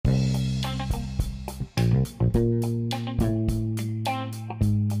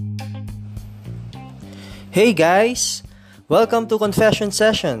Hey guys! Welcome to Confession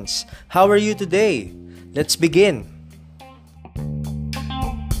Sessions. How are you today? Let's begin.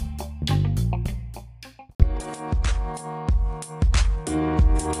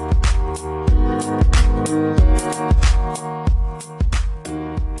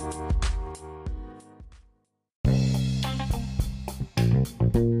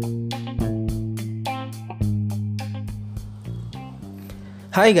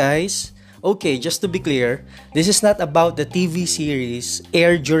 Hi guys! Okay, just to be clear, this is not about the TV series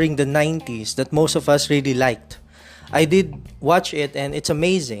aired during the 90s that most of us really liked. I did watch it and it's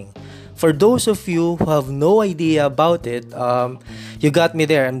amazing. For those of you who have no idea about it, you got me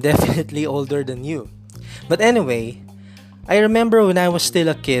there. I'm definitely older than you. But anyway, I remember when I was still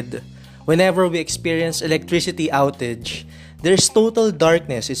a kid, whenever we experienced electricity outage, there's total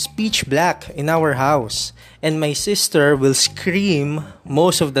darkness. It's pitch black in our house. And my sister will scream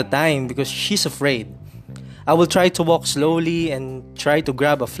most of the time because she's afraid. I will try to walk slowly and try to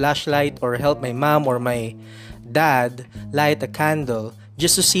grab a flashlight or help my mom or my dad light a candle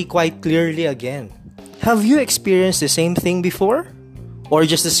just to see quite clearly again. Have you experienced the same thing before? Or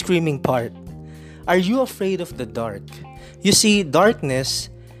just the screaming part? Are you afraid of the dark? You see, darkness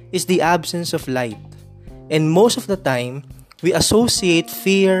is the absence of light. And most of the time, we associate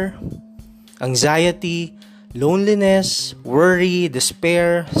fear, anxiety, loneliness, worry,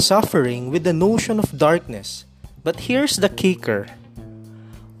 despair, suffering with the notion of darkness. But here's the kicker.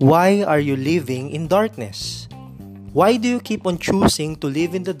 Why are you living in darkness? Why do you keep on choosing to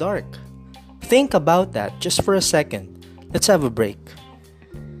live in the dark? Think about that just for a second. Let's have a break.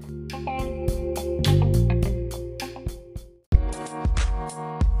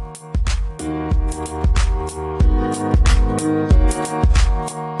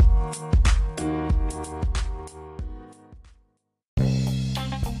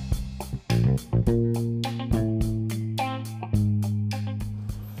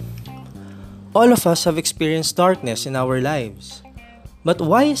 All of us have experienced darkness in our lives. But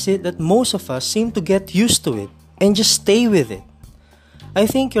why is it that most of us seem to get used to it and just stay with it? I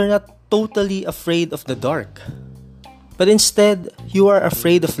think you're not totally afraid of the dark, but instead, you are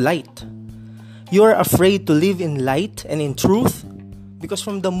afraid of light. You are afraid to live in light and in truth because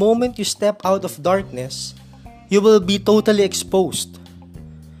from the moment you step out of darkness, you will be totally exposed.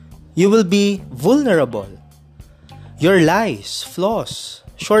 You will be vulnerable. Your lies, flaws,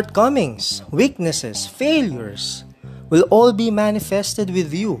 shortcomings, weaknesses, failures will all be manifested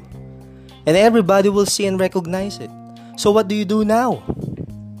with you. And everybody will see and recognize it. So what do you do now?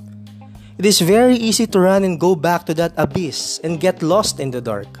 It is very easy to run and go back to that abyss and get lost in the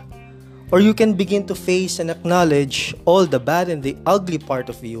dark. Or you can begin to face and acknowledge all the bad and the ugly part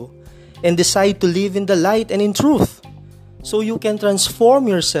of you and decide to live in the light and in truth. So you can transform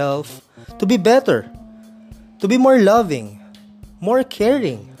yourself to be better, to be more loving, more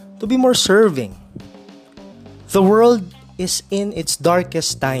caring, to be more serving. The world is in its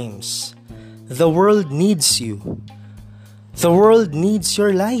darkest times. The world needs you. The world needs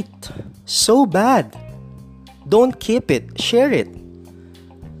your light so bad. Don't keep it, share it.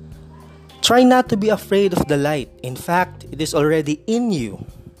 Try not to be afraid of the light. In fact, it is already in you.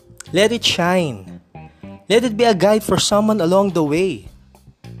 Let it shine. Let it be a guide for someone along the way.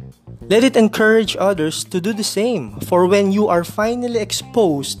 Let it encourage others to do the same. For when you are finally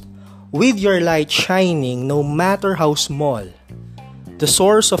exposed with your light shining, no matter how small, the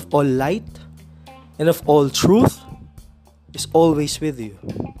source of all light and of all truth is always with you.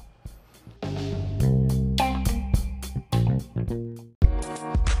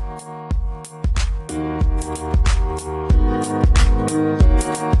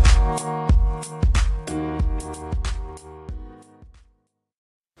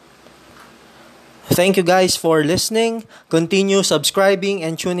 Thank you guys for listening. Continue subscribing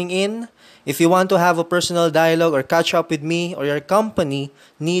and tuning in. If you want to have a personal dialogue or catch up with me or your company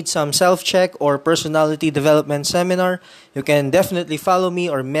needs some self-check or personality development seminar, you can definitely follow me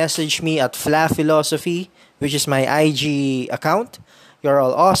or message me at Fla Philosophy, which is my IG account. You're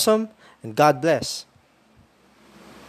all awesome and God bless.